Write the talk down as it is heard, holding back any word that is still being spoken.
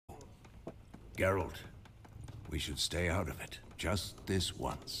Geralt, we should stay out of it. Just this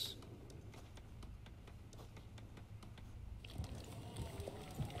once.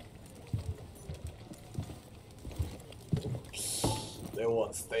 They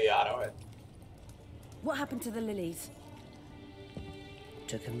won't stay out of it. What happened to the lilies?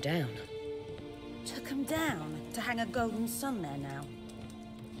 Took them down. Took them down to hang a golden sun there now.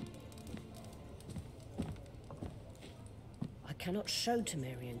 I cannot show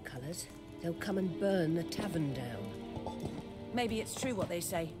Temerian colours. They'll come and burn the tavern down. Maybe it's true what they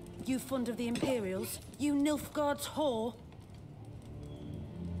say. You fond of the Imperials? You Nilfgaard's whore?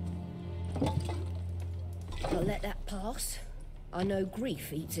 I'll let that pass. I know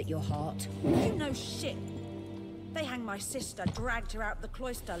grief eats at your heart. You know shit. They hanged my sister, dragged her out the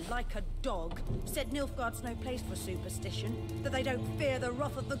cloister like a dog. Said Nilfgaard's no place for superstition, that they don't fear the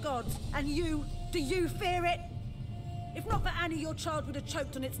wrath of the gods. And you, do you fear it? If not for Annie, your child would have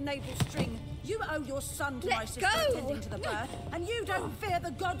choked on its navel string. You owe your son to my sister attending to the birth, and you don't fear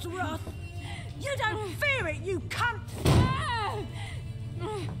the gods' wrath. You don't fear it, you cunt!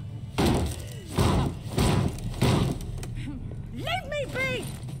 Leave me be!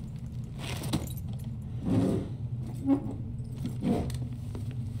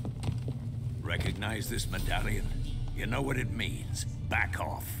 Recognize this medallion? You know what it means. Back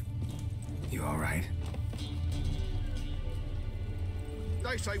off. You all right?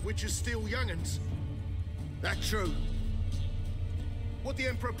 They say witches steal young'uns. That true? What the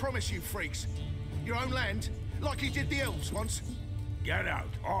Emperor promise you, freaks? Your own land? Like he did the elves once? Get out,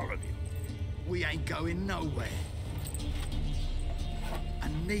 all of you. We ain't going nowhere.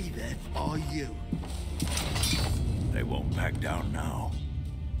 And neither are you. They won't back down now.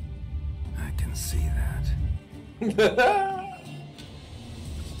 I can see that.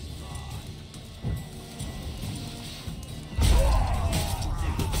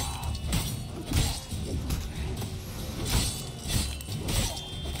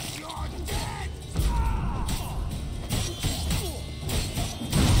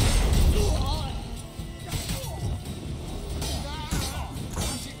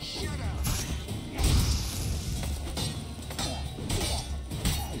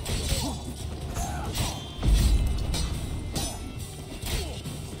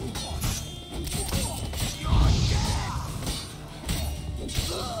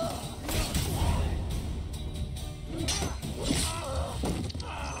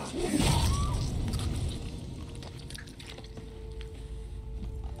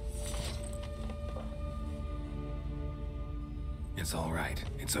 It's all right.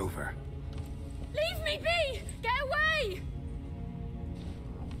 It's over. Leave me be! Get away!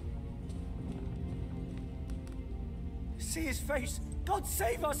 See his face! God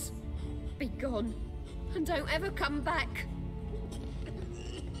save us! Be gone. And don't ever come back.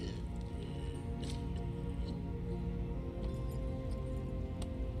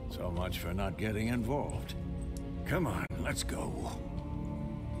 So much for not getting involved. Come on, let's go.